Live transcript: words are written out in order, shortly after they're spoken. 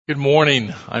Good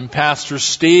morning. I'm Pastor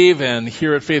Steve, and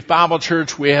here at Faith Bible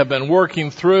Church we have been working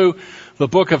through the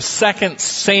book of 2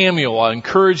 Samuel. I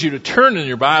encourage you to turn in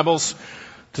your Bibles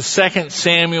to 2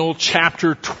 Samuel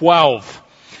chapter 12.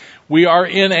 We are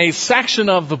in a section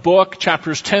of the book,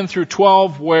 chapters 10 through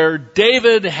 12, where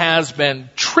David has been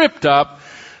tripped up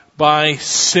by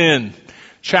sin.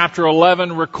 Chapter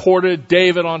 11 recorded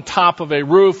David on top of a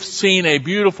roof, seeing a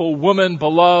beautiful woman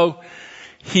below.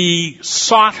 He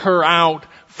sought her out,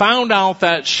 found out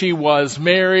that she was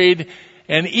married,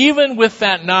 and even with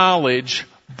that knowledge,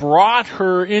 brought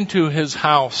her into his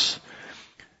house,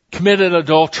 committed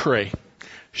adultery.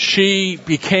 She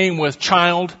became with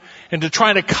child, and to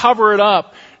try to cover it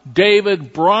up,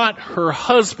 David brought her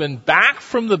husband back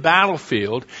from the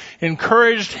battlefield,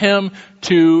 encouraged him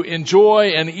to enjoy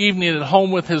an evening at home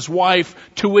with his wife,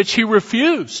 to which he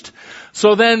refused.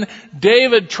 So then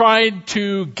David tried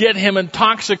to get him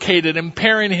intoxicated,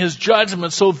 impairing his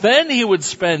judgment, so then he would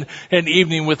spend an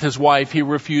evening with his wife. He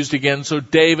refused again, so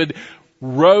David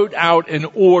wrote out an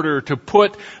order to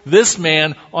put this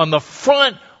man on the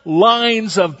front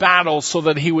lines of battle so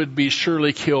that he would be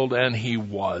surely killed, and he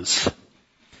was.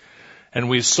 And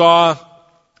we saw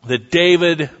that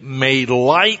David made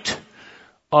light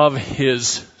of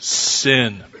his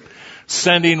sin,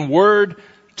 sending word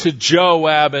to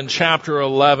Joab in chapter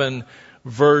 11,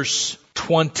 verse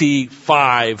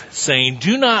 25, saying,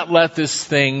 "Do not let this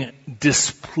thing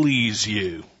displease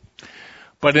you."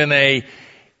 But in a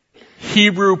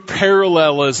Hebrew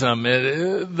parallelism,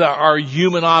 our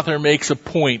human author makes a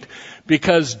point,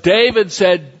 because David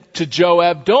said to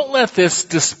Joab, "Don't let this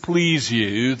displease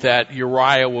you that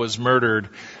Uriah was murdered."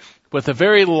 But the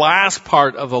very last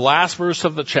part of the last verse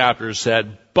of the chapter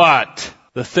said, "But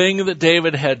the thing that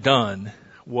David had done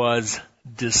was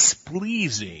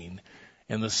displeasing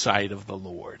in the sight of the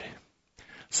Lord."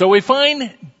 So we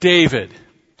find David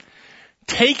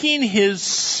taking his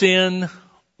sin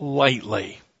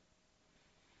lightly.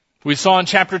 We saw in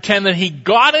chapter 10 that he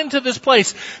got into this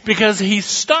place because he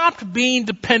stopped being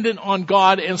dependent on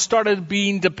God and started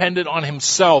being dependent on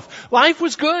himself. Life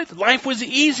was good. Life was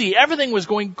easy. Everything was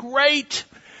going great.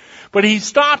 But he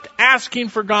stopped asking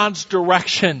for God's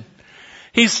direction.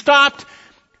 He stopped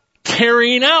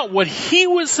carrying out what he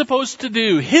was supposed to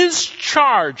do, his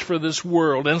charge for this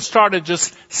world, and started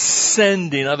just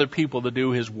sending other people to do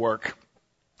his work.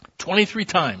 23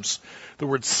 times the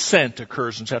word sent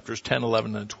occurs in chapters 10,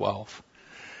 11, and 12.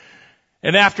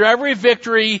 And after every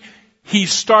victory, he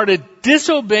started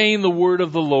disobeying the word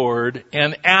of the Lord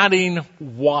and adding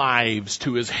wives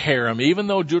to his harem, even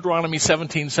though Deuteronomy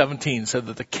 17:17 said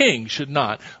that the king should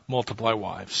not multiply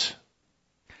wives.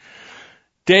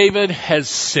 David has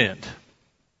sinned.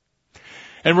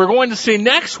 And we're going to see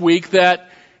next week that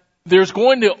there's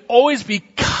going to always be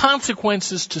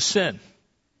consequences to sin.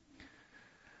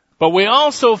 But we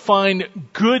also find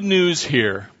good news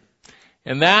here,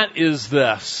 and that is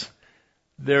this: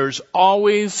 there's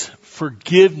always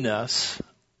forgiveness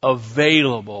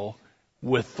available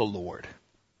with the Lord.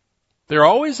 There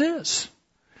always is.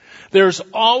 There's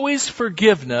always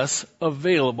forgiveness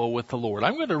available with the Lord.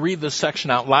 I'm going to read this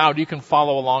section out loud. You can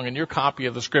follow along in your copy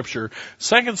of the scripture.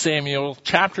 2 Samuel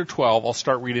chapter 12, I'll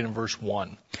start reading in verse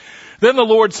 1. "Then the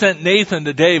Lord sent Nathan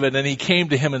to David, and he came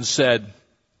to him and said,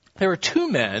 'There are two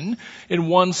men in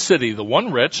one city, the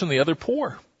one rich and the other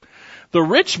poor. The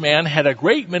rich man had a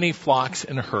great many flocks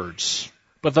and herds,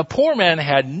 but the poor man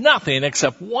had nothing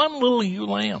except one little ewe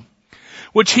lamb,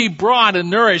 which he brought and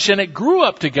nourished, and it grew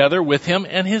up together with him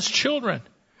and his children.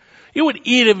 It would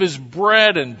eat of his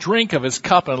bread and drink of his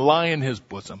cup and lie in his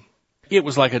bosom. It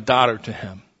was like a daughter to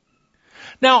him.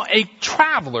 Now a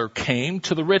traveler came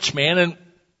to the rich man, and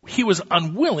he was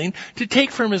unwilling to take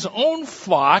from his own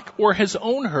flock or his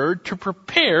own herd to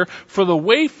prepare for the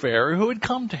wayfarer who had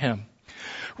come to him.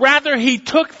 Rather, he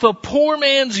took the poor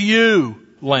man's ewe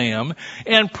lamb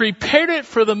and prepared it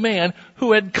for the man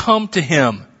who had come to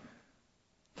him.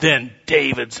 Then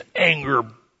David's anger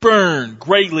burned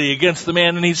greatly against the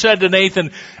man, and he said to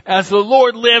Nathan, 'As the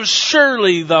Lord lives,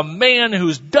 surely the man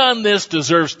who's done this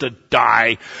deserves to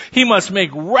die. He must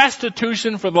make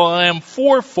restitution for the lamb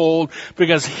fourfold,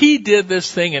 because he did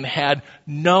this thing and had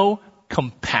no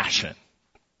compassion.'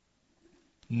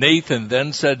 Nathan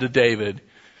then said to David,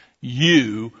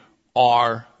 'You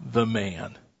are the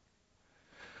man.'"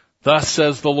 Thus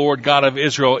says the Lord God of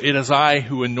Israel, it is I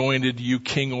who anointed you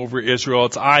king over Israel.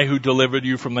 It's I who delivered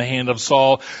you from the hand of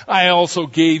Saul. I also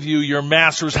gave you your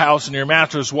master's house and your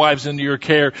master's wives into your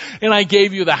care. And I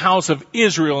gave you the house of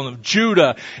Israel and of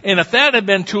Judah. And if that had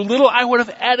been too little, I would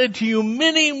have added to you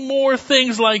many more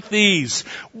things like these.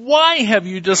 Why have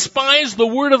you despised the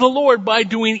word of the Lord by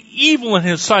doing evil in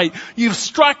his sight? You've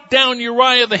struck down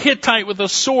Uriah the Hittite with a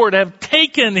sword, have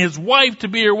taken his wife to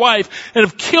be your wife, and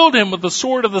have killed him with the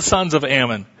sword of the sons of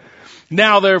Ammon.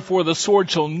 Now therefore the sword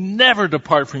shall never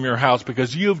depart from your house,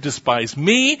 because you have despised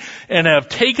me and have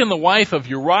taken the wife of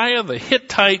Uriah the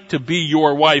Hittite to be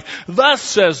your wife. Thus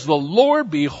says the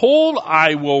Lord, behold,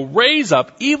 I will raise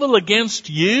up evil against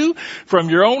you from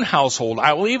your own household.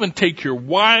 I will even take your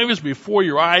wives before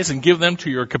your eyes and give them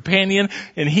to your companion,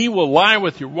 and he will lie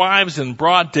with your wives in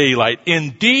broad daylight.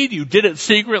 Indeed, you did it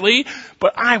secretly,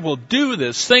 but I will do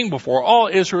this thing before all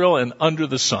Israel and under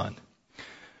the sun.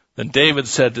 Then David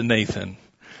said to Nathan,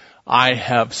 I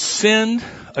have sinned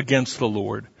against the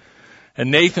Lord.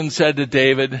 And Nathan said to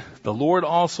David, the Lord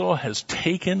also has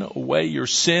taken away your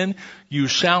sin. You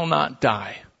shall not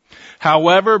die.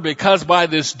 However, because by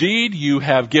this deed you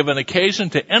have given occasion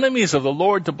to enemies of the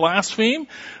Lord to blaspheme,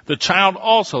 the child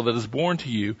also that is born to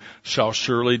you shall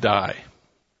surely die.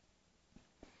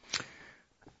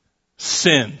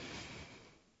 Sin.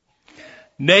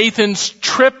 Nathan's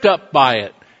tripped up by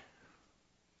it.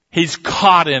 He's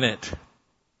caught in it.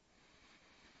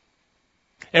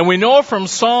 And we know from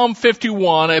Psalm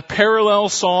 51, a parallel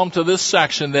psalm to this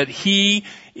section, that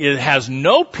it has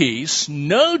no peace,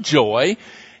 no joy.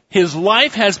 His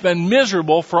life has been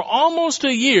miserable for almost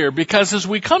a year, because as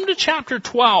we come to chapter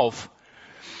 12,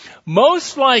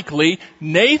 most likely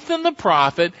Nathan the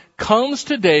prophet comes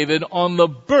to David on the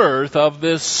birth of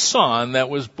this son that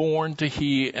was born to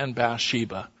he and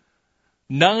Bathsheba.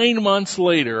 9 months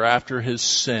later after his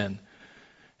sin.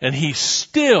 And he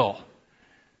still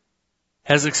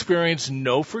has experienced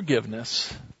no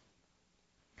forgiveness,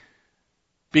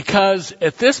 because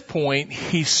at this point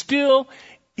he still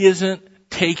isn't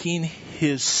taking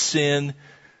his sin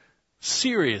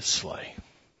seriously.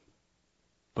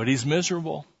 But he's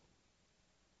miserable.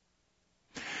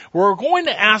 We're going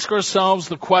to ask ourselves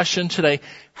the question today,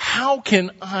 how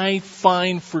can I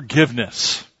find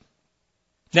forgiveness?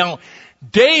 Now,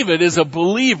 David is a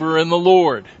believer in the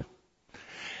Lord.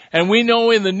 And we know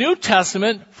in the New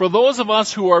Testament, for those of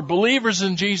us who are believers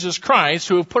in Jesus Christ,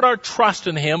 who have put our trust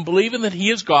in him, believing that he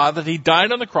is God, that he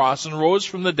died on the cross and rose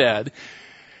from the dead,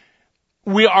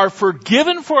 we are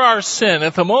forgiven for our sin.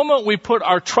 At the moment we put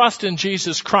our trust in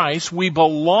Jesus Christ, we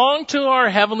belong to our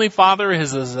Heavenly Father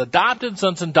as his adopted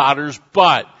sons and daughters,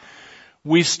 but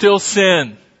we still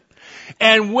sin.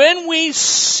 And when we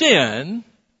sin,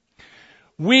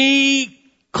 we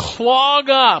clog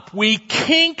up, we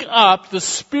kink up the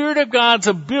Spirit of God's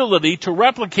ability to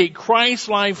replicate Christ's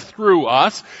life through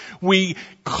us. We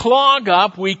clog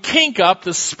up, we kink up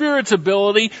the Spirit's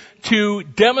ability to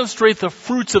demonstrate the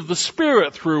fruits of the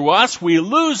Spirit through us. We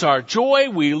lose our joy,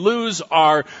 we lose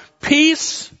our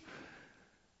peace.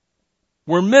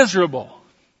 We're miserable.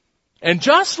 And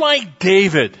just like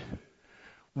David,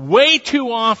 way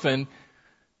too often,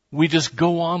 we just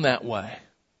go on that way.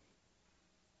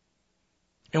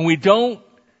 And we don't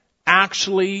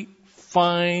actually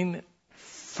find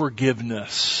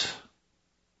forgiveness.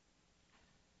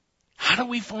 How do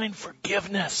we find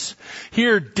forgiveness?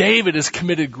 Here, David has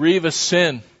committed grievous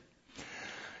sin.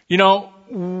 You know,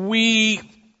 we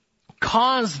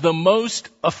cause the most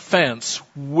offense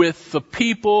with the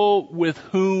people with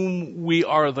whom we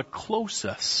are the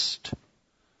closest.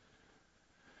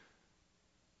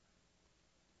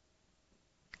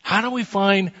 How do we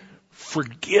find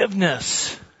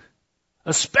forgiveness?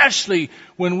 Especially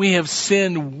when we have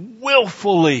sinned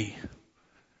willfully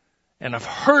and have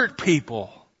hurt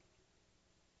people.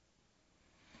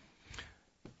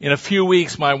 In a few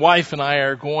weeks, my wife and I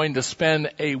are going to spend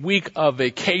a week of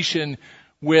vacation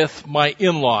with my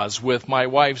in-laws, with my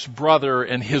wife's brother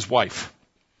and his wife.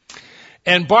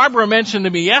 And Barbara mentioned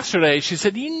to me yesterday, she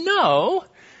said, you know,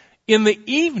 in the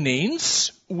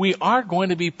evenings, we are going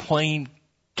to be playing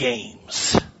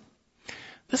games.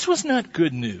 This was not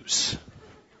good news.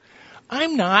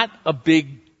 I'm not a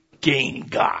big game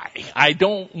guy. I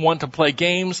don't want to play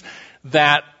games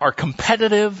that are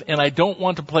competitive, and I don't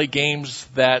want to play games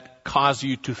that cause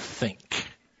you to think.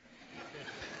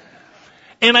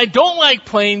 And I don't like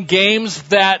playing games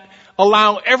that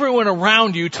allow everyone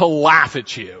around you to laugh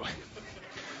at you.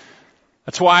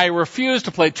 That's why I refuse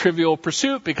to play Trivial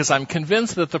Pursuit, because I'm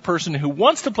convinced that the person who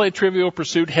wants to play Trivial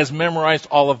Pursuit has memorized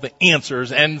all of the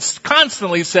answers and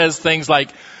constantly says things like,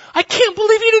 I can't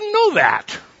believe you didn't know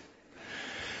that.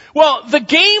 Well, the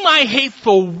game I hate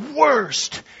the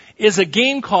worst is a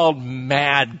game called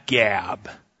Mad Gab.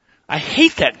 I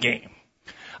hate that game.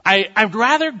 I'd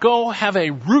rather go have a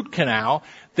root canal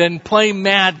than play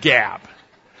Mad Gab.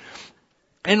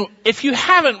 And if you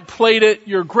haven't played it,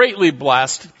 you're greatly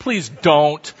blessed. Please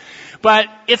don't. But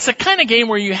it's a kind of game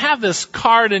where you have this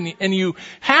card and you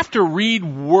have to read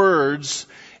words.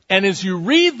 And as you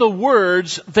read the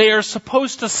words, they are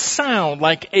supposed to sound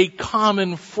like a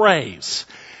common phrase.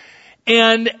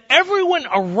 And everyone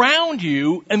around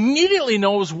you immediately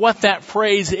knows what that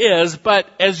phrase is, but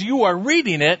as you are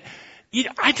reading it,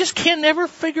 I just can never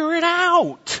figure it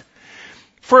out.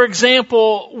 For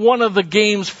example, one of the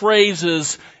game's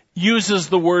phrases uses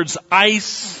the words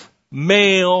ice,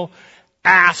 mail,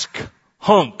 ask,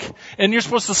 hunk. And you're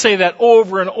supposed to say that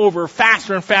over and over,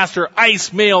 faster and faster,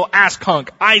 ice, mail, ask,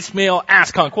 hunk, ice, mail,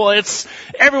 ask, hunk. Well,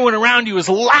 everyone around you is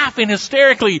laughing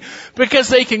hysterically because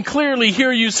they can clearly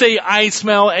hear you say I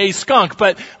smell a skunk,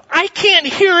 but I can't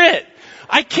hear it.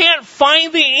 I can't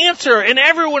find the answer, and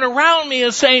everyone around me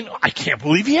is saying, I can't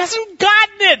believe he hasn't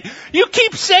gotten it. You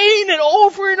keep saying it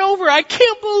over and over. I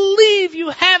can't believe you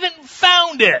haven't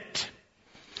found it.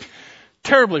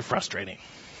 Terribly frustrating.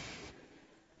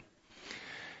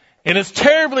 And it's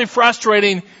terribly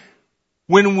frustrating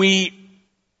when we,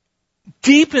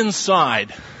 deep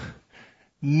inside,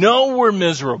 know we're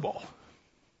miserable,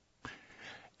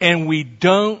 and we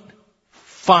don't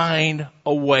find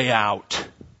a way out.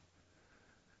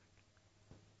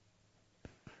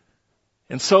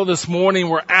 And so this morning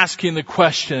we're asking the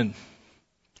question,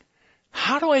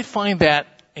 how do I find that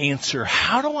answer?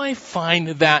 How do I find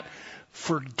that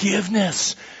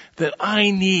forgiveness that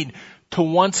I need to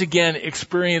once again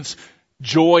experience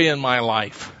joy in my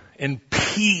life and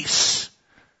peace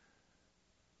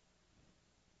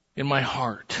in my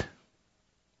heart?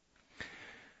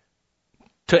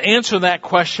 To answer that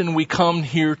question, we come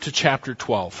here to chapter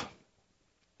 12.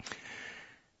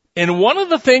 And one of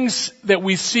the things that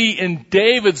we see in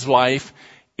David's life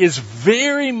is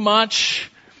very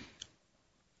much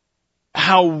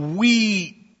how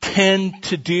we tend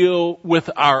to deal with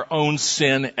our own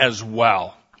sin as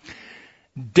well.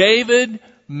 David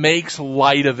makes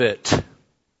light of it.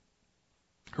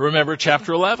 Remember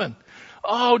chapter 11.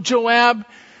 Oh, Joab,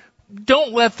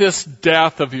 don't let this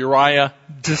death of Uriah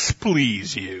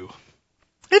displease you.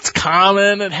 It's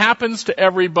common. It happens to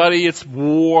everybody. It's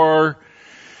war.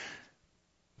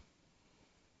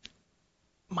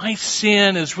 My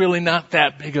sin is really not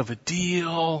that big of a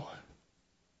deal.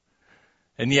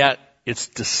 And yet, it's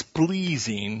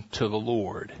displeasing to the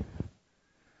Lord.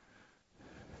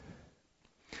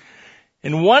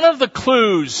 And one of the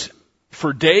clues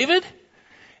for David,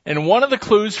 and one of the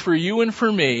clues for you and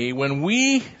for me, when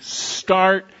we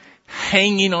start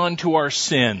hanging on to our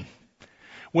sin,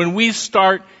 when we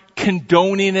start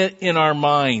condoning it in our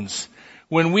minds,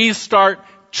 when we start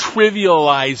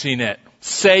trivializing it,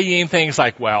 saying things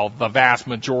like, well, the vast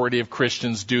majority of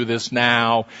Christians do this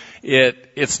now.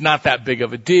 It's not that big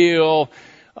of a deal.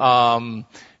 I'm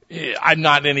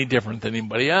not any different than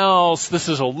anybody else. This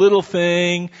is a little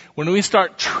thing. When we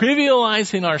start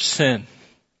trivializing our sin,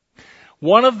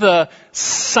 one of the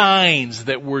signs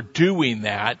that we're doing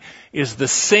that is the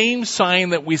same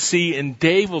sign that we see in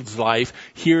David's life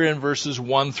here in verses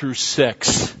 1 through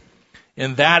 6.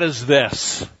 And that is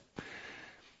this.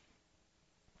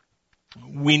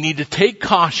 We need to take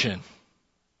caution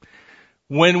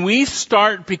when we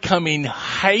start becoming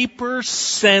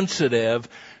hypersensitive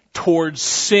towards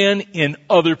sin in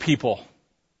other people.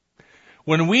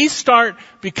 When we start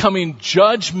becoming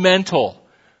judgmental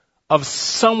of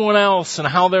someone else and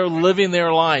how they're living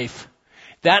their life,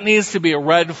 that needs to be a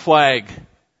red flag.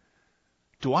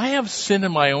 Do I have sin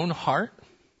in my own heart?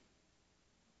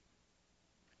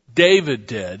 David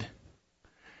did.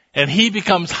 And he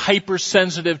becomes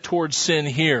hypersensitive towards sin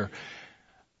here.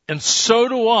 And so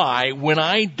do I when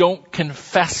I don't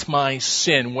confess my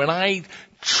sin, when I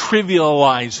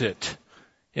trivialize it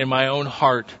in my own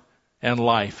heart and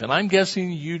life. And I'm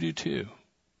guessing you do too.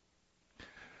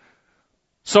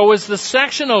 So as the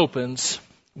section opens,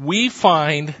 we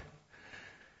find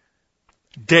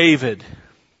David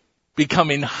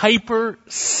becoming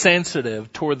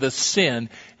hypersensitive toward the sin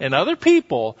in other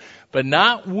people, but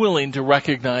not willing to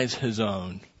recognize his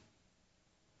own.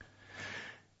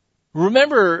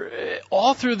 Remember,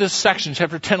 all through this section,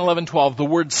 chapter 10, 11, 12, the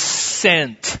word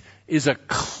sent is a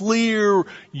clear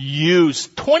use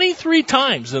 23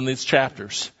 times in these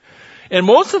chapters. And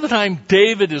most of the time,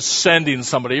 David is sending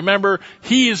somebody. Remember,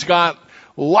 he's got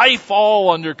life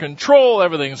all under control.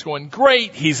 Everything's going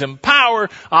great. He's empowered.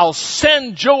 power. I'll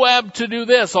send Joab to do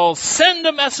this. I'll send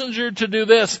a messenger to do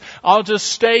this. I'll just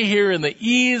stay here in the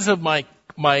ease of my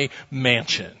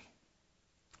mansion.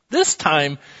 This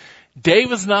time,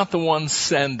 David's not the one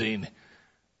sending.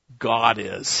 God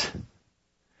is.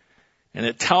 And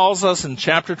it tells us in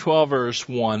chapter 12, verse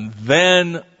 1,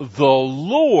 then the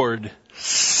Lord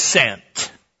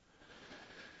sent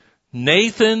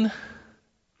Nathan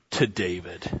to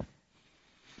David.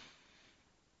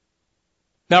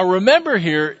 Now remember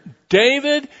here,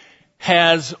 David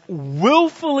has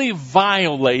willfully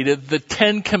violated the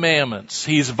 10 commandments.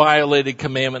 He's violated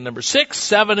commandment number 6,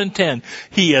 7, and 10.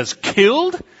 He has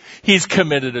killed, he's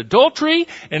committed adultery,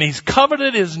 and he's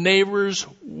coveted his neighbor's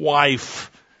wife.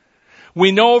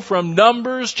 We know from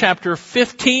Numbers chapter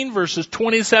 15, verses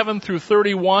 27 through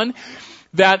 31,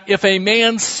 that if a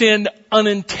man sinned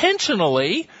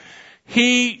unintentionally,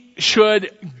 he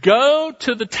should go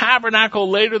to the tabernacle,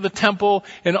 later the temple,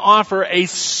 and offer a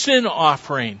sin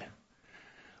offering.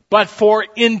 But for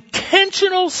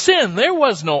intentional sin, there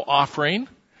was no offering.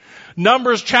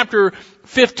 Numbers chapter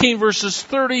 15 verses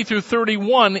 30 through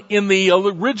 31 in the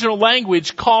original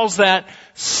language calls that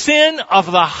sin of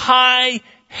the high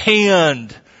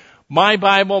hand. My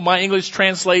Bible, my English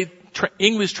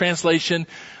translation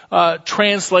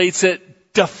translates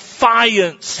it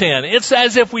defiant sin. It's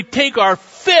as if we take our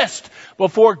fist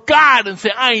before God and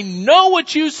say, I know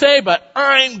what you say, but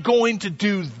I'm going to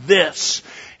do this.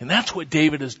 And that's what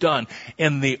David has done.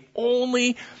 And the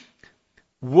only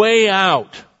way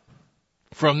out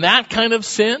from that kind of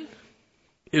sin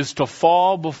is to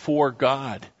fall before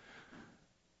God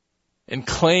and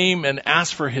claim and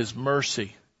ask for His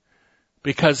mercy.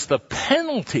 Because the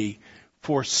penalty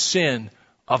for sin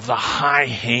of the high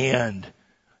hand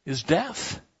is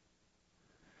death.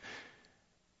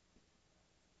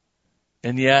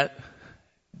 And yet,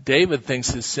 David thinks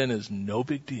his sin is no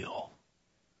big deal.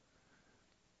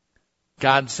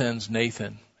 God sends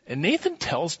Nathan. And Nathan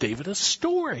tells David a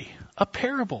story, a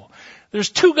parable. There's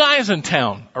 2 guys in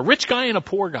town, a rich guy and a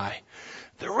poor guy.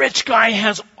 The rich guy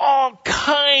has all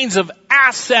kinds of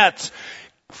assets,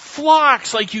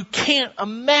 flocks like you can't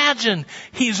imagine.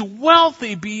 He's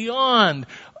wealthy beyond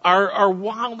our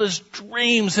wildest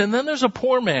dreams. And then there's a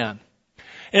poor man.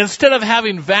 And instead of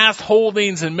having vast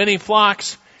holdings and many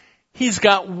flocks, he's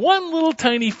got one little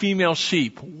tiny female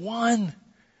sheep. One.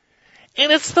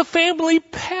 And it's the family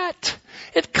pet.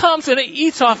 It comes and it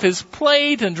eats off his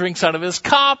plate and drinks out of his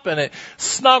cup and it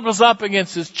snuggles up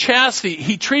against his chest.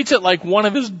 He treats it like one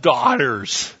of his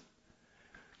daughters.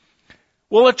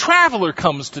 Well, a traveler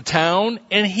comes to town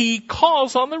and he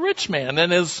calls on the rich man.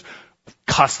 And as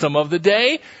custom of the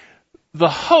day, the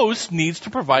host needs to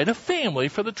provide a family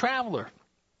for the traveler.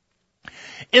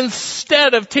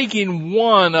 Instead of taking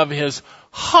one of his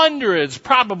hundreds,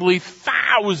 probably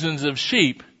thousands of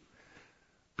sheep,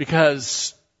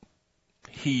 because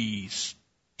he's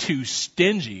too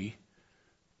stingy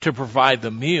to provide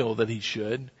the meal that he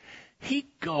should, he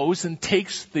goes and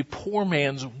takes the poor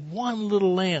man's one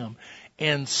little lamb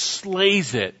and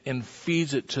slays it and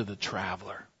feeds it to the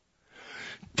traveler.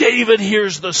 David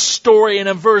hears the story, and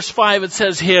in verse 5 it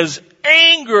says, his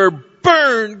anger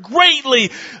burned greatly.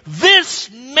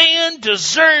 This man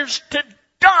deserves to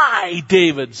die,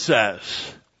 David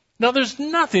says. Now, there's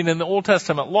nothing in the Old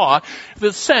Testament law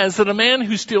that says that a man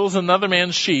who steals another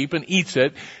man's sheep and eats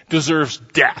it deserves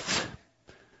death.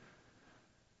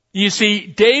 You see,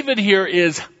 David here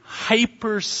is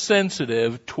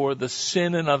hypersensitive toward the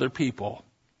sin in other people.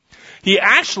 He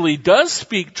actually does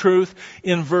speak truth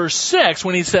in verse 6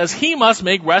 when he says he must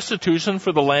make restitution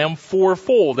for the lamb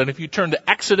fourfold. And if you turn to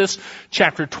Exodus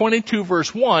chapter 22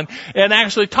 verse 1, it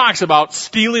actually talks about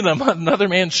stealing another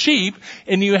man's sheep,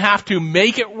 and you have to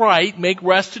make it right, make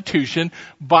restitution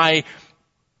by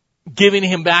giving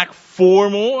him back 4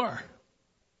 more.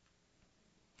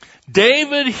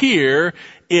 David here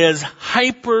is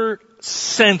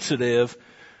hypersensitive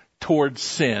towards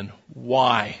sin.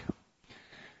 Why?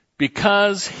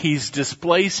 Because he's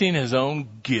displacing his own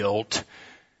guilt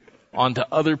onto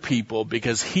other people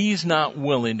because he's not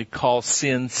willing to call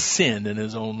sin sin in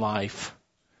his own life.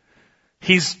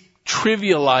 He's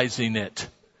trivializing it.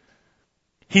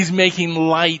 He's making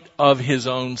light of his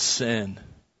own sin.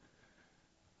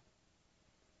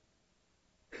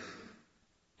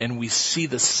 And we see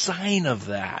the sign of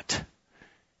that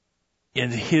in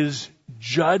his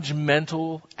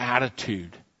judgmental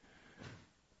attitude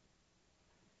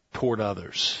toward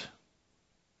others.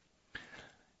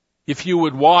 If you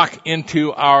would walk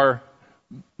into our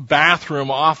bathroom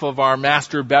off of our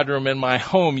master bedroom in my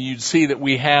home, you'd see that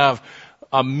we have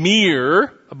a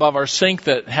mirror above our sink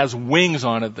that has wings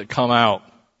on it that come out.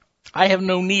 I have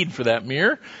no need for that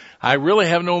mirror. I really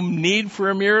have no need for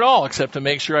a mirror at all, except to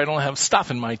make sure I don't have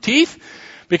stuff in my teeth,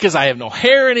 because I have no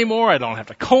hair anymore. I don't have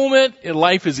to comb it.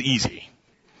 Life is easy.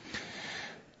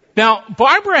 Now,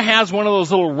 Barbara has one of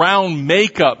those little round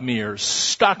makeup mirrors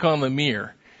stuck on the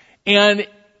mirror. And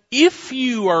if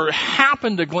you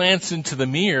happen to glance into the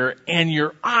mirror and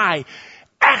your eye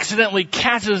accidentally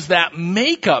catches that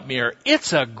makeup mirror,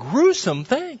 it's a gruesome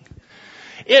thing.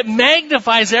 It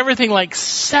magnifies everything like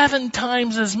 7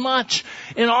 times as much.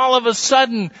 And all of a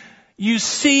sudden, you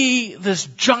see this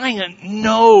giant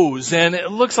nose, and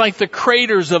it looks like the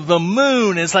craters of the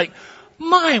moon. It's like,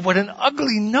 my, what an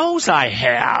ugly nose I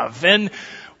have. And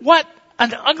what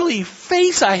an ugly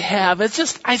face I have. It's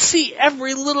just, I see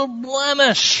every little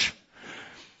blemish.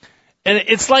 And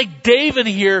it's like David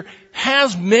here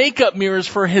has makeup mirrors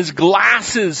for his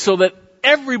glasses so that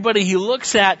everybody he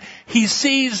looks at, he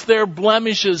sees their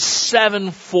blemishes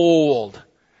 7-fold.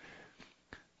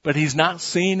 But he's not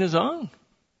seeing his own.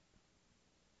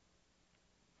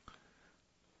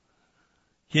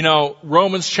 You know,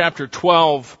 Romans chapter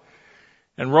 12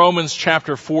 and Romans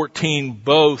chapter 14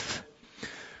 both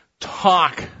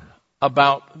talk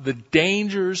about the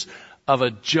dangers of a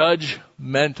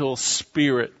judgmental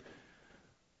spirit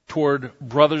toward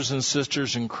brothers and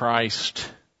sisters in Christ.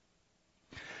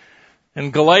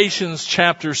 And Galatians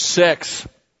chapter 6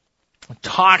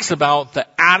 talks about the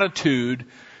attitude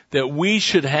that we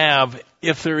should have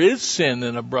if there is sin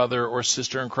in a brother or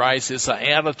sister in Christ. It's an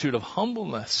attitude of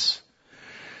humbleness.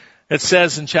 It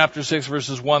says in chapter 6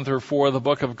 verses 1 through 4 of the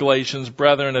book of Galatians,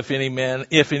 "Brethren, if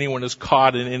anyone is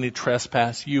caught in any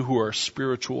trespass, you who are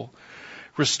spiritual,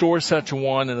 restore such a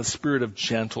one in a spirit of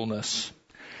gentleness.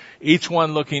 Each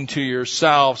one looking to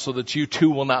yourself so that you too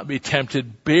will not be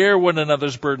tempted. Bear one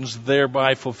another's burdens,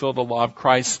 thereby fulfill the law of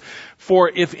Christ. For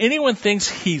if anyone thinks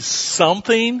he's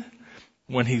something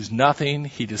when he's nothing,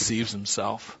 he deceives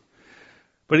himself.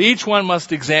 But each one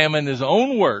must examine his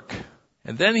own work,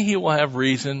 and then he will have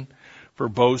reason for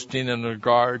boasting in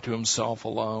regard to himself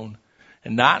alone,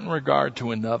 and not in regard to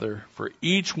another, for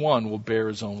each one will bear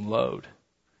his own load."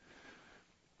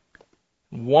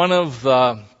 One of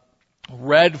the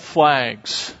red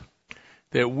flags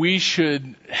that we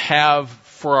should have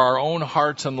for our own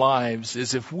hearts and lives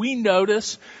is if we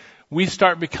notice we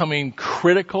start becoming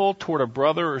critical toward a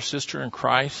brother or sister in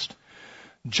Christ,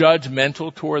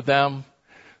 judgmental toward them,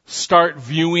 start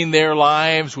viewing their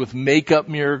lives with makeup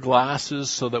mirror glasses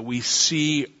so that we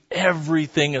see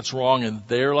everything that's wrong in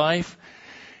their life,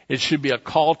 it should be a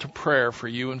call to prayer for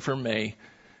you and for me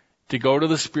to go to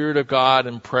the Spirit of God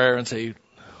in prayer and say,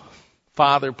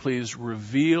 "Father, please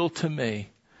reveal to me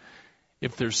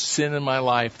if there's sin in my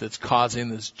life that's causing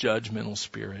this judgmental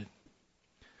spirit."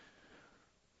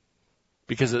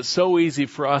 Because it's so easy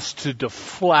for us to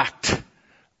deflect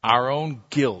our own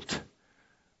guilt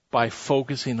by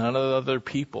focusing on other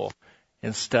people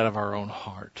instead of our own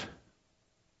heart.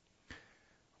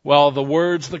 Well, the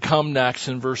words that come next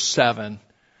in verse 7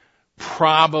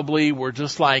 probably were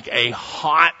just like a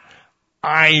hot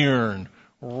iron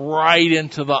right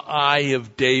into the eye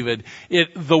of David.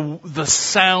 The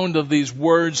sound of these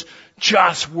words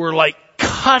just were like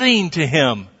cutting to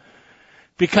him.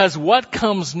 Because what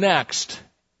comes next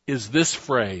is this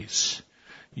phrase,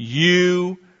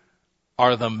 "You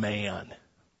are the man."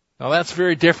 Now that's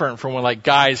very different from when like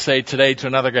guys say today to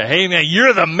another guy, "Hey man,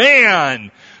 you're the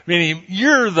man." Meaning,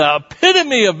 you're the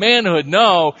epitome of manhood.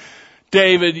 No,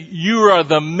 David, you are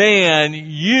the man.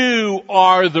 You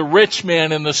are the rich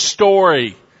man in the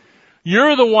story.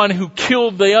 You're the one who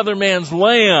killed the other man's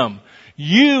lamb.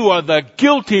 You are the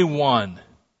guilty one.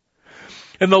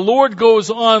 And the Lord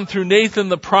goes on through Nathan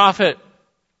the prophet,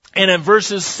 and in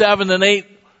verses 7 and 8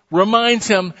 reminds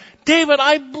him, "David,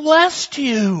 I blessed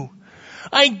you.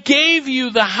 I gave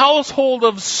you the household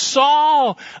of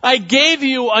Saul. I gave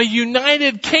you a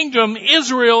united kingdom,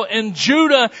 Israel and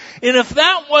Judah. And if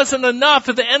that wasn't enough,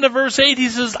 at the end of verse 8, he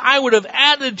says, I would have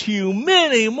added to you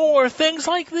many more things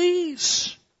like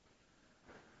these."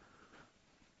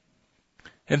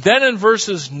 And then in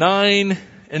verses 9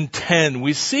 and 10,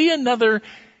 we see another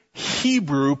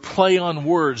Hebrew play on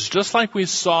words, just like we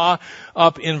saw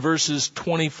up in verses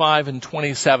 25 and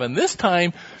 27. This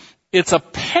time, it's a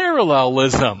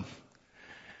parallelism.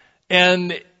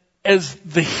 And as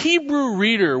the Hebrew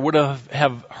reader would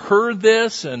have heard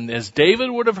this, and as David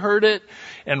would have heard it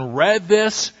and read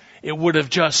this, it would have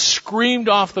just screamed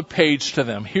off the page to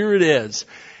them. Here it is.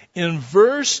 In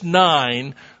verse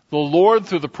 9, the Lord,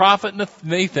 through the prophet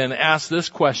Nathan, asked this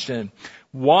question,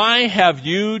 "Why have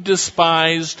you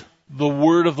despised the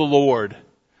word of the Lord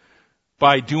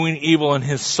by doing evil in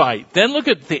his sight?" Then look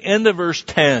at the end of verse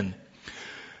 10.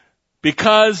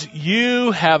 because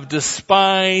you have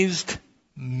despised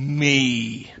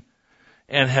me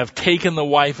and have taken the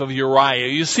wife of Uriah.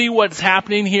 You see what's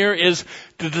happening here is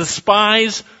to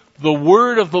despise the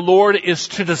word of the Lord is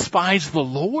to despise the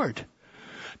Lord.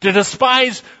 To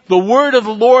despise the word of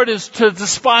the Lord is to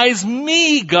despise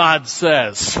me, God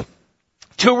says.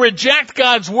 To reject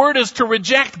God's word is to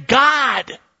reject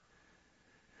God.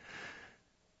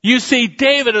 You see,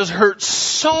 David has hurt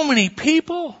so many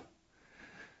people.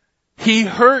 He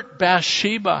hurt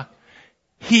Bathsheba.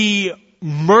 He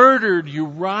murdered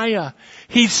Uriah.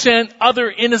 He sent other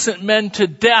innocent men to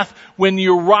death when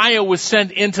Uriah was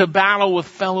sent into battle with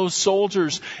fellow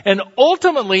soldiers. And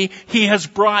ultimately, he has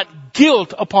brought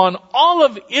guilt upon all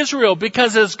of Israel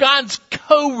because as God's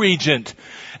co-regent,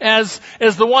 as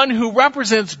the one who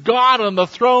represents God on the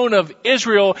throne of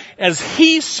Israel, as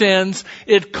he sins,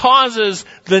 it causes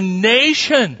the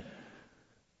nation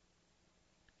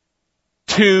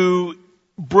to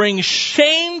bring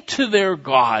shame to their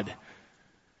God.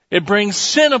 It brings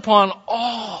sin upon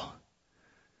all.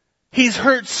 He's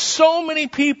hurt so many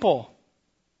people.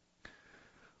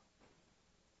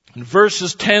 In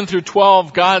verses 10 through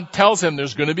 12, God tells him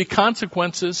there's going to be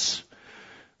consequences.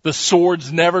 The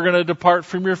sword's never going to depart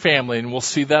from your family, and we'll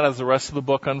see that as the rest of the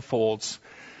book unfolds.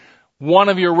 One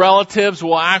of your relatives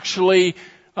will actually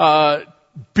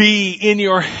be in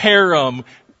your harem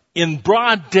in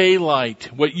broad daylight.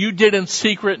 What you did in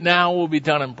secret now will be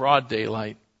done in broad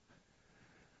daylight.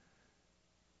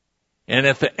 And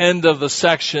at the end of the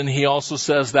section, he also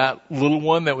says that little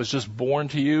one that was just born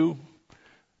to you,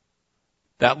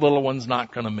 that little one's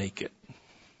not going to make it.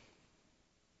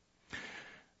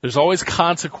 There's always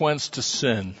consequence to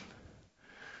sin.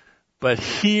 But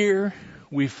here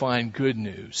we find good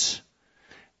news.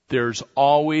 There's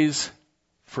always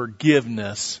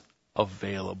forgiveness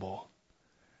available.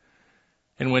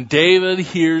 And when David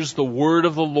hears the word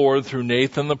of the Lord through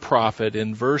Nathan the prophet,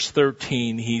 in verse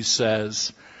 13 he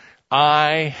says,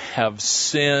 I have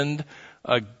sinned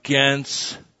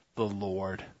against the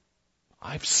Lord.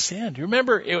 I've sinned. You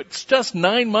remember, it's just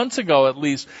 9 months ago at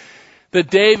least that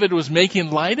David was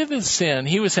making light of his sin.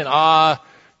 He was saying,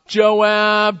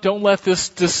 Joab, don't let this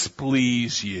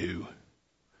displease you.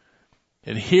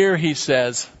 And here he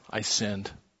says, I sinned.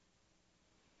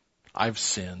 I've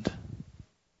sinned.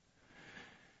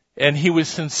 And he was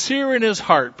sincere in his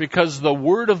heart because the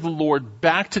word of the Lord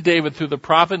back to David through the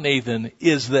prophet Nathan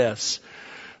is this.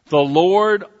 The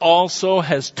Lord also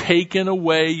has taken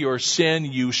away your sin.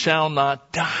 You shall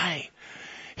not die.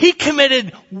 He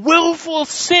committed willful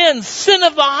sin, sin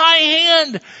of the high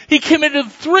hand. He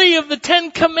committed 3 of the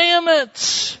 10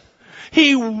 commandments.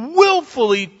 He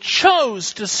willfully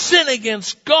chose to sin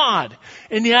against God.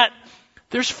 And yet,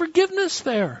 there's forgiveness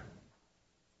there.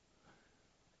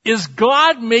 Is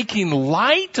God making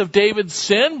light of David's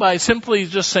sin by simply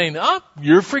just saying,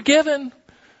 you're forgiven?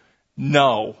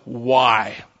 No.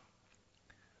 Why?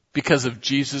 Because of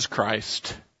Jesus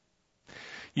Christ.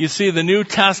 You see, the New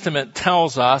Testament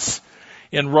tells us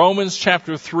in Romans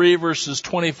chapter 3 verses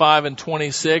 25 and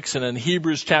 26 and in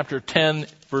Hebrews chapter 10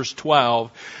 verse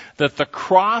 12 that the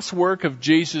cross work of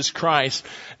Jesus Christ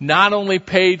not only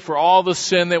paid for all the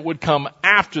sin that would come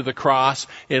after the cross,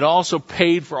 it also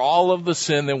paid for all of the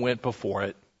sin that went before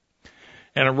it.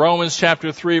 And in Romans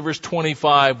chapter 3 verse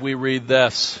 25 we read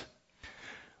this.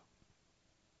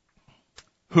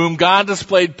 Whom God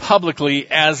displayed publicly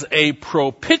as a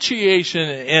propitiation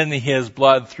in his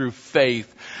blood through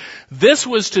faith. This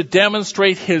was to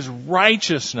demonstrate his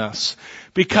righteousness,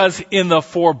 because in the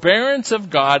forbearance of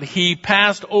God, he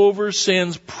passed over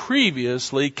sins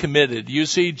previously committed. You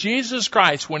see, Jesus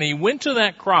Christ, when he went to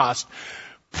that cross,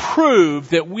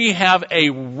 proved that we have a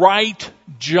right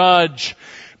judge,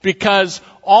 because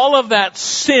all of that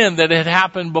sin that had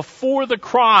happened before the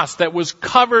cross that was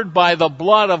covered by the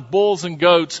blood of bulls and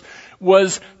goats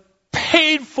was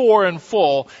paid for in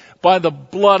full by the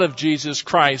blood of Jesus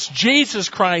Christ. Jesus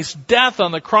Christ's death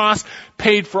on the cross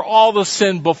paid for all the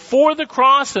sin before the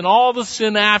cross and all the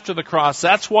sin after the cross.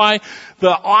 That's why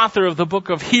the author of the book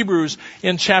of Hebrews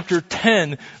in chapter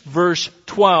 10 verse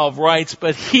 12 writes,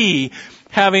 but he,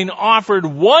 having offered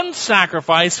one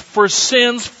sacrifice for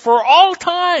sins for all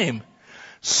time,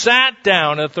 sat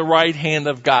down at the right hand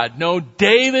of God. No,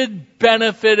 David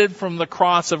benefited from the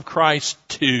cross of Christ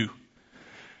too.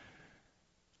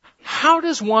 How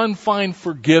does one find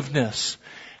forgiveness?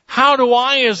 How do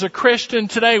I as a Christian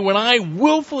today, when I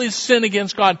willfully sin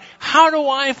against God, how do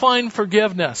I find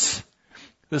forgiveness?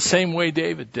 The same way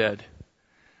David did.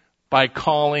 By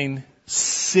calling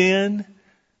sin,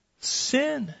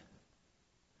 sin.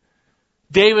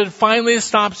 David finally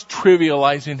stops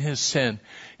trivializing his sin.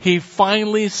 He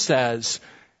finally says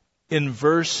in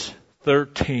verse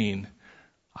 13,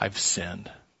 I've sinned.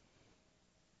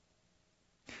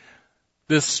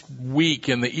 This week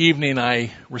in the evening,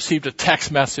 I received a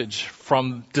text message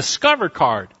from Discover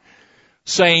Card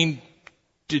saying,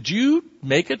 did you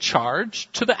make a charge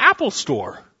to the Apple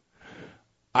Store?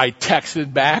 I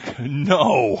texted back,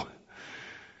 no.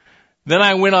 Then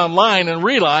I went online and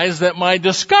realized that my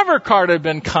Discover Card had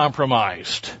been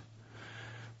compromised.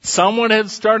 Someone had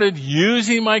started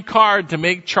using my card to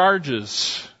make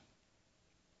charges.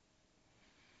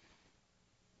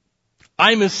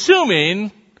 I'm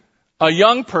assuming a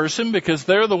young person, because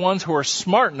they're the ones who are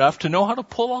smart enough to know how to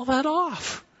pull all that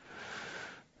off.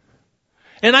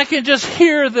 And I can just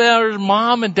hear their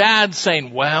mom and dad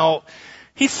saying, well,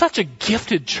 he's such a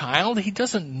gifted child. He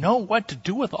doesn't know what to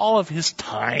do with all of his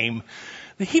time.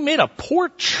 He made a poor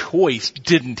choice,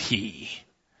 didn't he?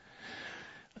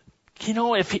 You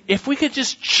know, if we could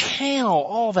just channel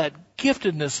all that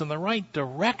giftedness in the right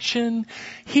direction,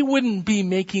 he wouldn't be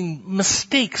making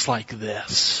mistakes like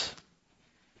this.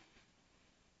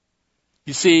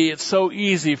 You see, it's so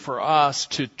easy for us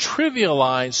to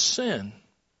trivialize sin.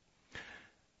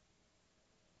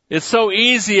 It's so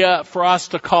easy for us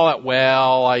to call it,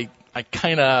 well, I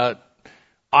kind of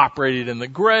operated in the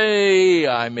gray,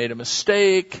 I made a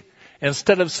mistake,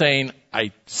 instead of saying,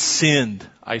 I sinned,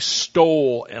 I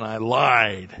stole, and I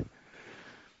lied.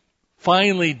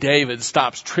 Finally, David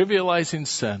stops trivializing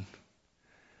sin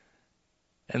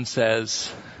and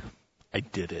says, I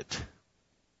did it.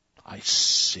 I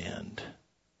sinned.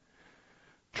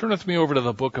 Turn with me over to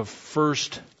the book of 1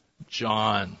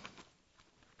 John.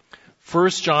 1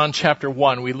 John chapter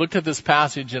 1. We looked at this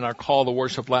passage in our call to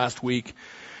worship last week.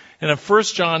 And in 1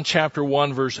 John chapter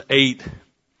 1 verse 8,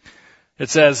 it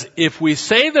says, if we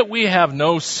say that we have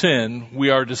no sin, we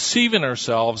are deceiving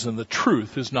ourselves and the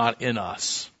truth is not in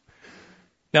us.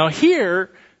 Now here,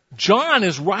 John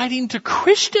is writing to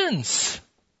Christians.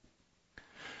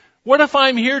 What if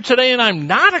I'm here today and I'm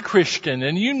not a Christian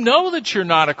and you know that you're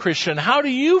not a Christian? How do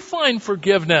you find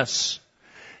forgiveness?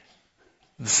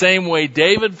 The same way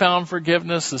David found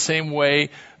forgiveness, the same way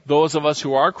those of us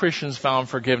who are Christians found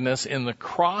forgiveness in the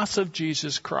cross of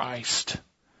Jesus Christ.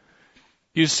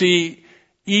 You see,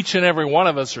 each and every one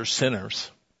of us are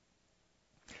sinners.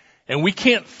 And we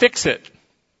can't fix it.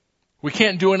 We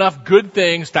can't do enough good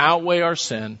things to outweigh our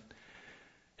sin.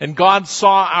 And God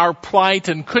saw our plight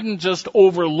and couldn't just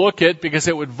overlook it because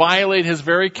it would violate his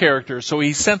very character. So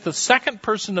he sent the second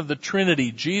person of the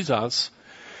Trinity, Jesus,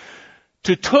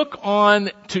 to take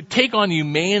on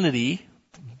humanity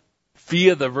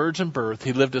via the virgin birth.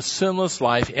 He lived a sinless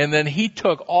life, and then he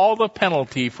took all the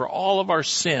penalty for all of our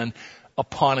sin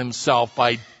upon himself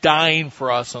by dying for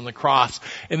us on the cross.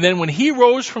 And then when he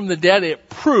rose from the dead, it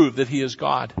proved that he is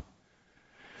God.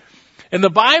 And the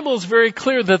Bible is very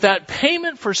clear that that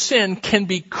payment for sin can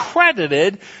be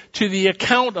credited to the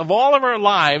account of all of our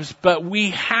lives, but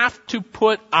we have to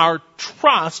put our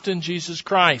trust in Jesus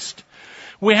Christ.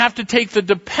 We have to take the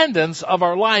dependence of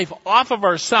our life off of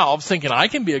ourselves, thinking, I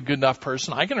can be a good enough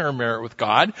person, I can earn merit with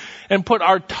God, and put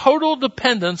our total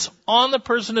dependence on the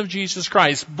person of Jesus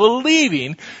Christ,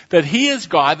 believing that he is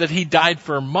God, that he died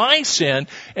for my sin,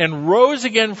 and rose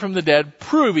again from the dead,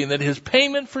 proving that his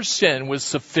payment for sin was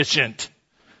sufficient.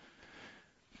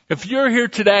 If you're here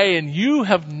today and you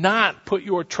have not put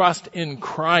your trust in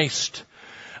Christ,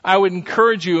 I would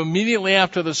encourage you immediately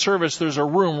after the service, there's a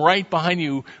room right behind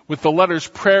you with the letters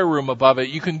prayer room above it.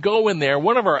 You can go in there.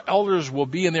 One of our elders will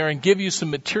be in there and give you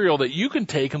some material that you can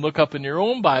take and look up in your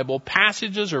own Bible,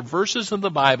 passages or verses in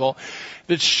the Bible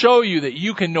that show you that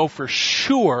you can know for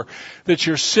sure that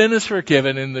your sin is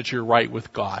forgiven and that you're right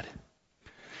with God.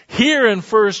 Here in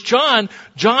 1 John,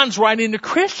 John's writing to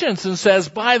Christians and says,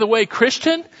 by the way,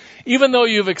 Christian, even though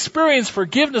you've experienced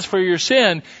forgiveness for your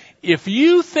sin, if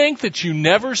you think that you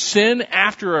never sin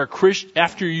after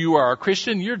you are a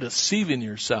Christian, you're deceiving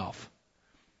yourself.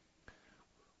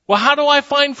 Well, how do I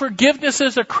find forgiveness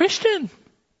as a Christian?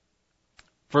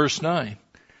 Verse 9.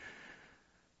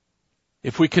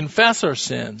 If we confess our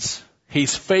sins,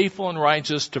 he's faithful and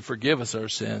righteous to forgive us our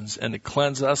sins and to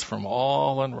cleanse us from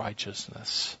all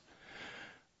unrighteousness.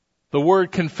 The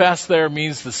word confess there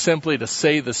means simply to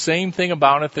say the same thing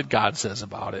about it that God says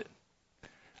about it.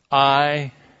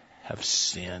 I have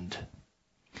sinned.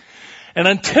 And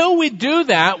until we do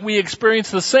that, we experience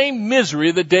the same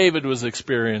misery that David was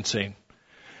experiencing.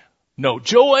 No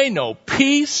joy, no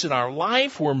peace in our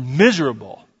life. We're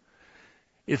miserable.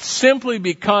 It's simply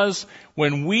because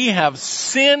when we have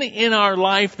sin in our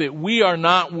life that we are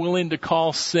not willing to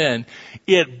call sin,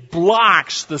 it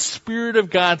blocks the Spirit of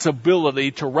God's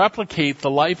ability to replicate the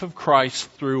life of Christ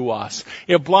through us.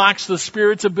 It blocks the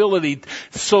Spirit's ability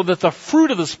so that the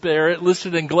fruit of the Spirit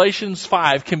listed in Galatians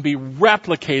 5 can be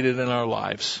replicated in our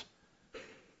lives.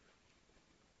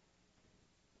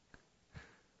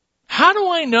 How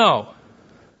do I know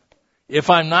if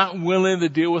I'm not willing to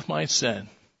deal with my sin?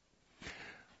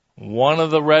 One of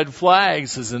the red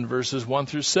flags is in verses 1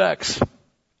 through 6.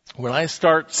 When I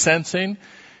start sensing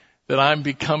that I'm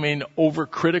becoming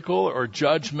overcritical or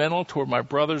judgmental toward my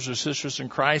brothers or sisters in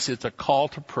Christ, it's a call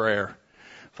to prayer.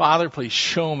 Father, please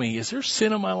show me, is there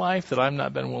sin in my life that I've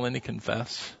not been willing to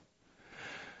confess?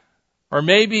 Or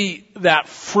maybe that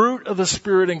fruit of the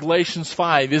Spirit in Galatians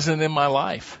 5 isn't in my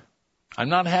life. I'm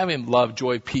not having love,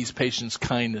 joy, peace, patience,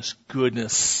 kindness,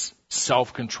 goodness,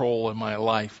 self-control in my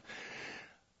life.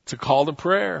 It's a call to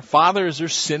prayer. Father, is there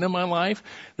sin in my life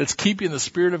that's keeping the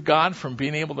Spirit of God from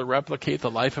being able to replicate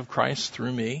the life of Christ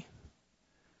through me?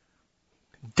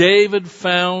 David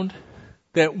found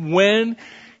that when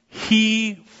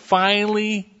he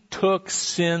finally took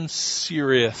sin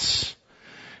serious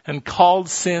and called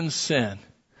sin sin,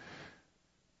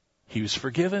 he was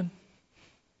forgiven.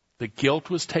 The guilt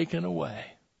was taken away.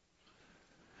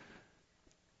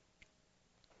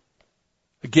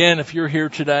 Again, if you're here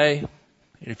today,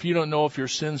 if you don't know if your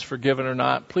sin's forgiven or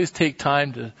not, please take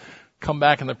time to come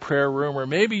back in the prayer room. Or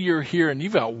maybe you're here and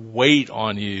you've got weight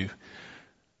on you.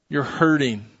 You're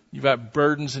hurting. You've got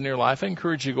burdens in your life. I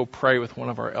encourage you to go pray with one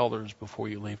of our elders before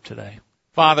you leave today.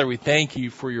 Father, we thank you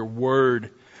for your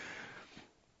word.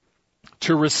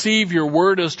 To receive your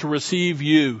word is to receive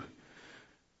you.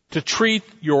 To treat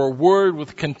your word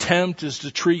with contempt is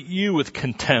to treat you with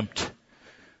contempt.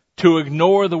 To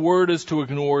ignore the word is to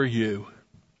ignore you.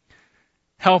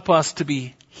 Help us to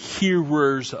be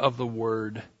hearers of the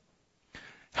word.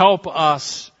 Help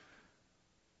us,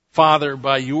 Father,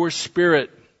 by your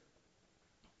Spirit,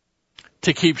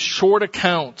 to keep short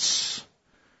accounts,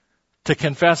 to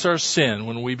confess our sin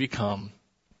when we become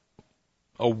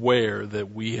aware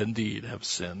that we indeed have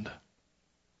sinned.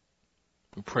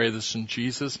 We pray this in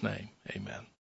Jesus' name. Amen.